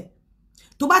observe ẹ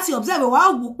tó bá ti observe wá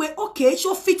wò pé okay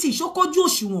ṣó fiti ṣó kójú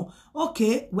òṣùwọ̀n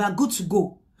okay we are good to go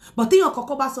but téèyàn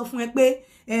kọ́kọ́ bá sọ fún ẹ pé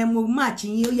mo match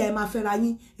yín ó yá ẹ máa fẹ́ra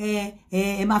yín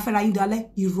ẹ máa fẹ́ra yín dalẹ̀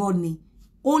irọ́ ni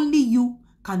only you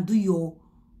can do your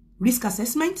risk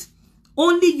assessment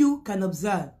only you can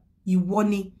observe ìwọ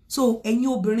ni so ẹ̀yin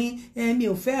obìnrin mi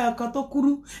ò fẹ́ ọkọ tó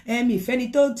kúrú mi ìfẹ́ ni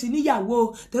tó ti níyàwó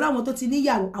torí àwọn tó ti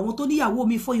níyàwó àwọn tó níyàwó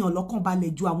mi fọyàn lọ́kàn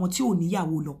balẹ̀ ju àwọn tí ò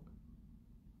níyàwó lọ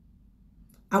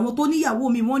àwọn tó níyàwó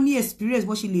mi wọ́n ní experience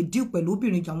bó ṣe lè deal pẹ̀lú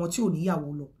obìnrin ju àwọn tí ò níyàwó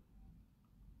lọ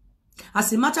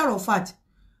as a matter of fact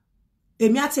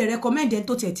èmi àti recommend ẹni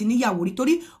tó tiẹ̀ ti níyàwó rí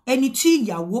torí ẹni tí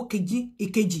ìyàwó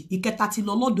ìkejì ìkẹta ti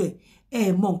lọ lọ́dọ̀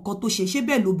ẹ̀ mọ nǹkan tó ṣe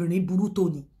bẹ́ẹ̀ lóbìnrin burú tó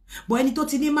ni but ẹni tó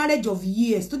ti ní marriage of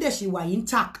years tó dẹ̀ ṣe wà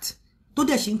intact tó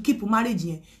dẹ̀ ṣe ń keep marriage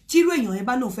yẹn tí irú èèyàn yẹn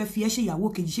bá lóun fẹ́ fi ẹ́ ṣe ìyàwó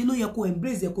kejì ṣe ló yẹ kó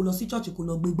embrace ẹ kó lọ sí church kó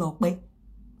lọ gbégbá ọpẹ́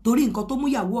torí nǹkan tó mú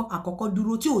ìyàwó àkọ́kọ́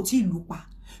dúró tí ò tí ìlú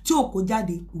pa tí ò kó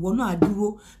jáde ìwọ náà dúró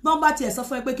bọ́n bá tiẹ̀ sọ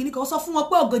fún ẹ pé kíní kan sọ fún wọn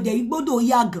pé ọ̀gọ̀dẹ̀ igbódò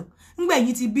yàgàn ńgbà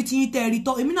yín ti bí tiyín tẹ́ rí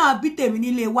tọ́ èmi náà bí tèmi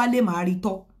nílé wálé màá rí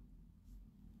tọ́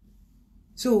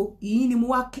so ìyín ni mo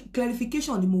wá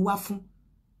clarification ni mo wá fún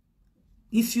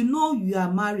if you know you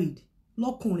are married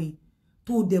lọ́kùnrin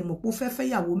tó dẹ̀ mọ̀ pé ó fẹ́ fẹ́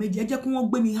yàwó méjì ẹ jẹ́ kí wọ́n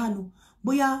gbé mi hánu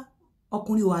bóyá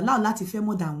ọkùnrin ò allow láti fẹ́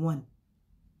more than one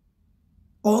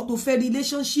or tó fẹ́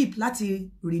relationship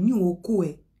láti renew oko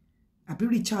ẹ̀ àbí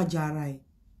recharge ara ẹ̀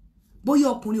bóyá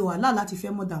ọkùnrin ò allow láti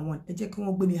fẹ́ more than one ẹ jẹ́ kí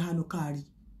wọ́n gbé mi hànú káàrí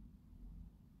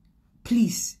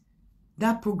please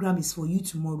that program is for you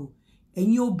tomorrow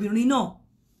ẹ̀yin obìnrin náà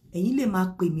ẹ̀yin lè máa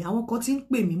pè mí àwọn kan tí ń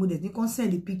pè mí mo dẹ̀ ní kàn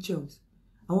send the pictures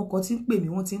àwọn kan tí ń pè mí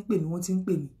wọ́n ti ń pè mí wọ́n ti ń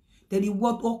pè mí then ìwọ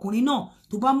ọkùnrin náà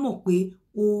tó bá mọ̀ pé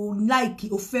o like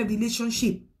o fẹ́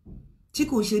relationship tí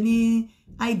kò ṣe ní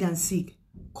hide and seek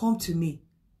come to me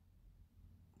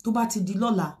tó bá ti di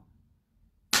lọ́la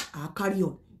carry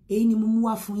on èyí ni mo mú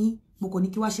wá fún yín mo kàn ní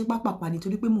kí wá ṣe pápápá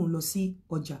nítorí pé mò ń lọ sí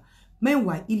ọjà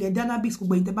meanwhile ilẹ̀ Danabix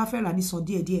gbogbo ẹ̀yin tẹ́ bá fẹ́ rà ní san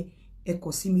díẹ̀díẹ̀ ẹ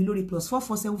kọ sí mi lórí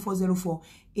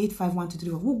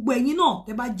 +447404851234 gbogbo ẹ̀yin náà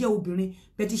tẹ́ bá jẹ́ obìnrin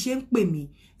bẹ́ẹ̀ ti ṣe ń pè mí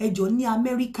ẹ jọ̀ọ́ ní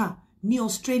America ní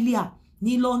Australia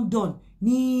ní London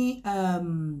ní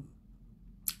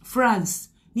France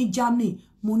ní Germany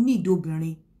mo ní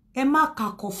ìdóbìnrin ẹ má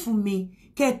kakọ fún mi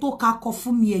kẹ́ tó kakọ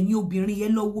fún mi ẹ̀yin obìnrin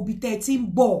yẹn lọ wo bí tẹ́ ti ń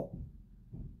bọ̀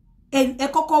ẹ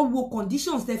kọ́kọ́ wo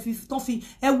conditions tẹ́ fi tán fi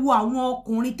ẹ wo àwọn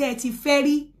ọkùnrin tẹ́ ti fẹ́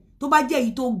rí tó bá jẹ́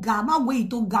èyí tó ga má wo èyí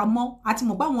tó ga mọ́ àti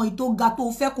mọ̀ pé àwọn èyí tó ga tó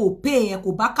fẹ́ kò pé ẹ kò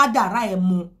bá kádàrá ẹ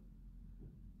mu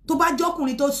tó bá jẹ́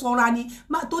ọkùnrin tó ṣọ́ra ni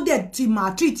tó dẹ̀ ti máa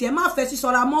treat ẹ má fẹ́ sí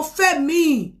ṣọ́ra mọ́ fẹ́ mi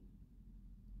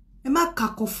ẹ má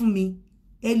kakọ fún mi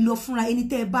ẹ lọ fúnra ẹni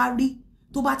tẹ́ ẹ bá rí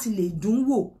tó bá ti lè dùn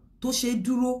wò tó ṣe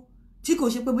dúró tí kò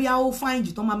ṣe pé bóyá ó fine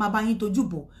jù tán máa bá yín tójú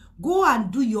bọ̀ go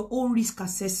and do your own risk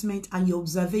assessment and your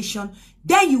observation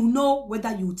then you know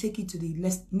whether you take it to the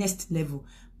next level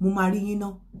mo máa rí yín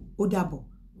náà ó dàbọ̀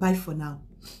bye for now.